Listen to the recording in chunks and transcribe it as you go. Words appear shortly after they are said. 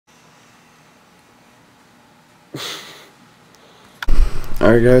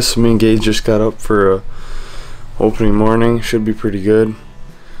Alright guys, so me and Gage just got up for opening morning. Should be pretty good.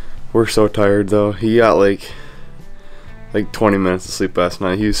 We're so tired though. He got like 20 minutes of sleep last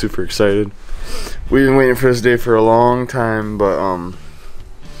night. He was super excited. We've been waiting for this day for a long time, but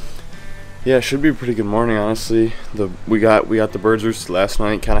yeah, it should be a pretty good morning honestly. We got the birds roosted last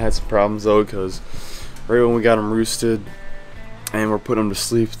night. Kind of had some problems though, because right when we got them roosted and we're putting them to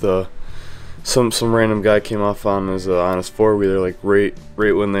sleep, some random guy came off on his four-wheeler like right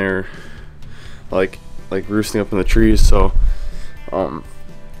when they're like roosting up in the trees. So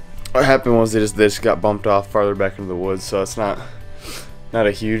what happened was they just got bumped off farther back into the woods. So it's not a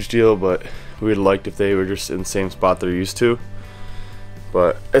huge deal, but we would have liked if they were just in the same spot they're used to.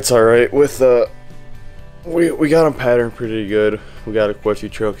 But it's all right. With we got them patterned pretty good. We got quite a few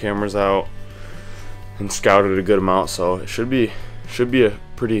trail cameras out and scouted a good amount, so it should be a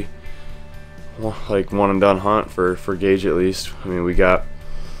pretty like one and done hunt for Gage at least. I mean, we got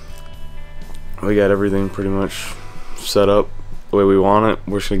everything pretty much set up the way we want it.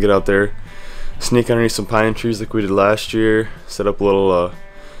 We're just gonna get out there, sneak underneath some pine trees like we did last year, set up a little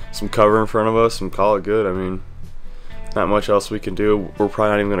some cover in front of us and call it good. I mean, not much else we can do. We're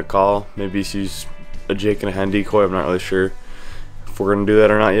probably not even gonna call. Maybe use a Jake and a hen decoy. I'm not really sure if we're gonna do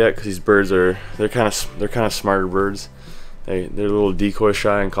that or not yet, because these birds they're kind of smarter birds. They're a little decoy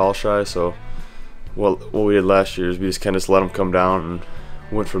shy and call shy. So what we did last year is we just kind of let them come down and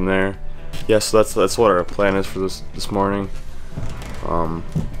went from there. Yeah, so that's what our plan is for this morning.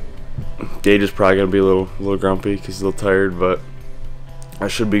 Gage is probably gonna be a little grumpy because he's a little tired, but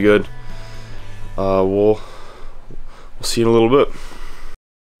that should be good. We'll see you in a little bit.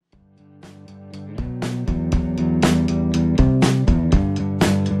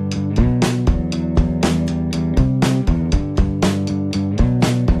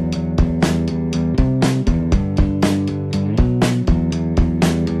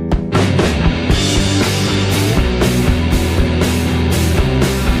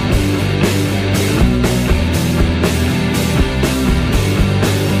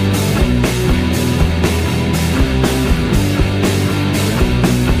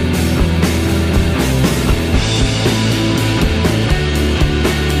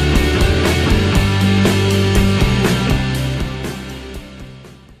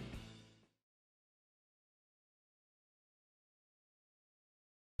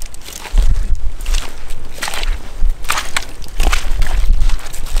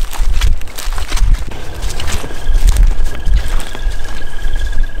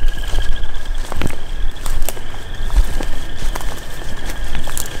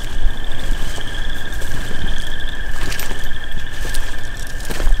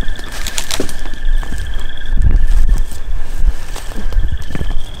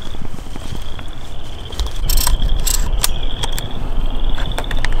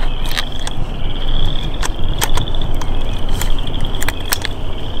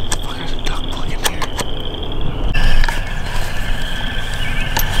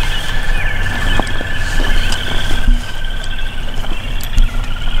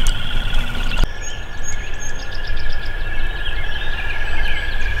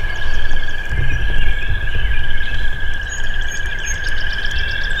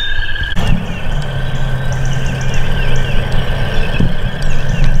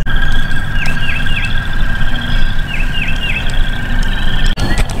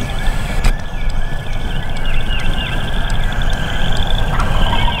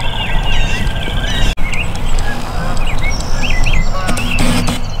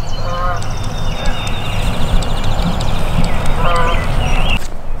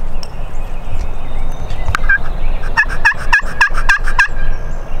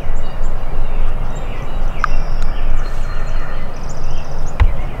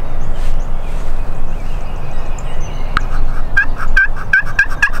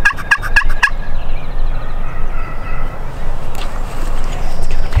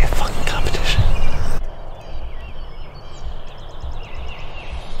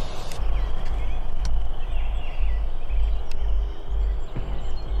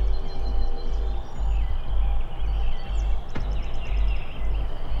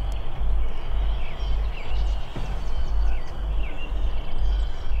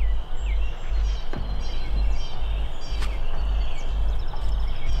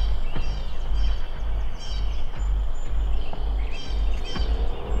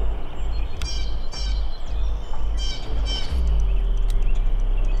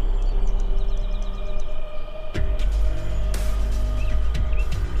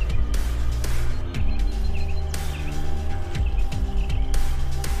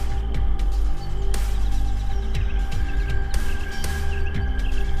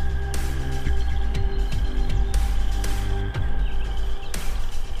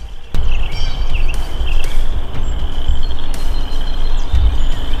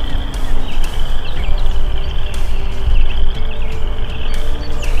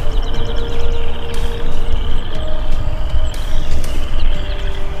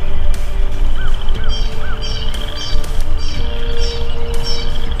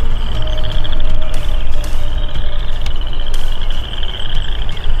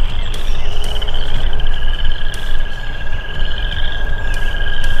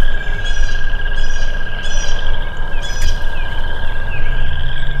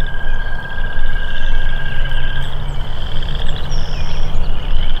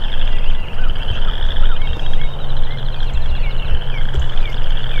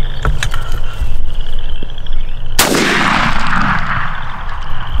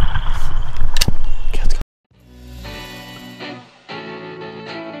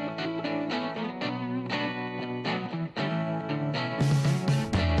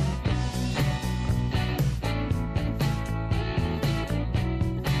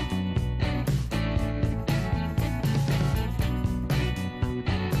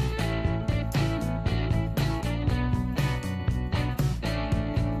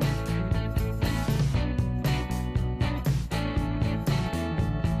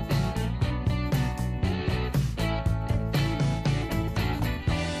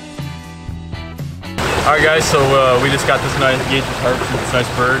 Alright guys, so we just got this nice Gage harpy, this nice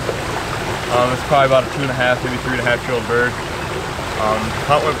bird. It's probably about a 2.5, maybe 3.5-year-old bird.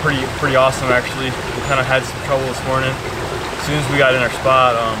 Hunt went pretty awesome actually. We kind of had some trouble this morning. As soon as we got in our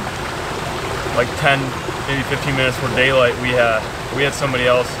spot, like 10, maybe 15 minutes before daylight, we had somebody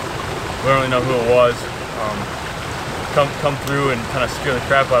else. We don't really know who it was. Come through and kind of scare the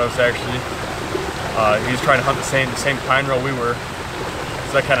crap out of us actually. He was trying to hunt the same pine row we were,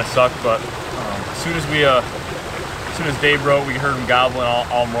 so that kind of sucked. But as soon as day broke, we heard him gobbling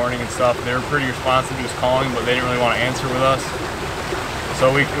all morning and stuff. They were pretty responsive. He was calling, but they didn't really want to answer with us.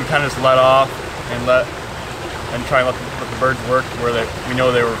 So we kind of just let off and try and let the birds work where we know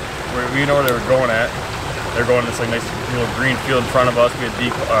where they were going at. They're going to this like nice little green field in front of us. We had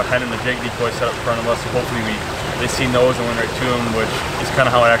hen and the jig decoy set up in front of us, so hopefully they seen those and went right to them, which is kind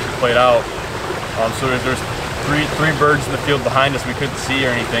of how it actually played out. So there's three birds in the field behind us we couldn't see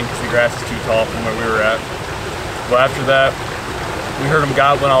or anything because the grass is too tall from where we were at. But after that, we heard them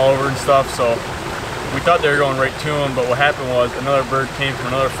gobbling all over and stuff, so we thought they were going right to them. But what happened was another bird came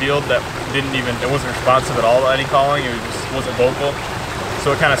from another field that it wasn't responsive at all to any calling. It wasn't vocal,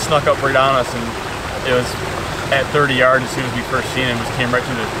 so it kind of snuck up right on us, and it was at 30 yards as soon as we first seen him. It just came right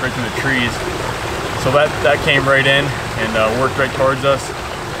through the trees. So that came right in and worked right towards us.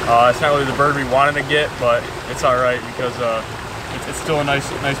 It's not really the bird we wanted to get, but it's all right because it's still a nice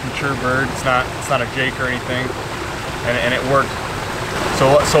mature bird. It's not a jake or anything, and it worked.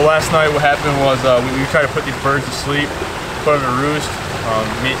 So last night what happened was we tried to put these birds to sleep, put them to roost.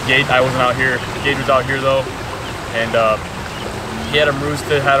 Gage, I wasn't out here. Gage was out here though, and he had them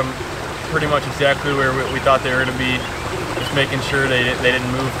roosted, had them pretty much exactly where we thought they were going to be, just making sure they didn't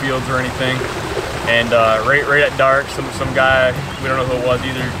move fields or anything. And right at dark, some guy, we don't know who it was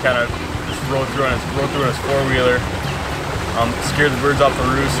either, kind of just rode through on his four-wheeler, scared the birds off the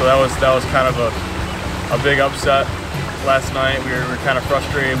roost. So that was kind of a big upset last night. We were kind of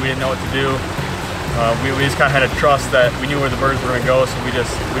frustrated. We didn't know what to do. We just kind of had to trust that we knew where the birds were going to go, so we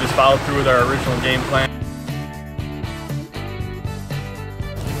just followed through with our original game plan.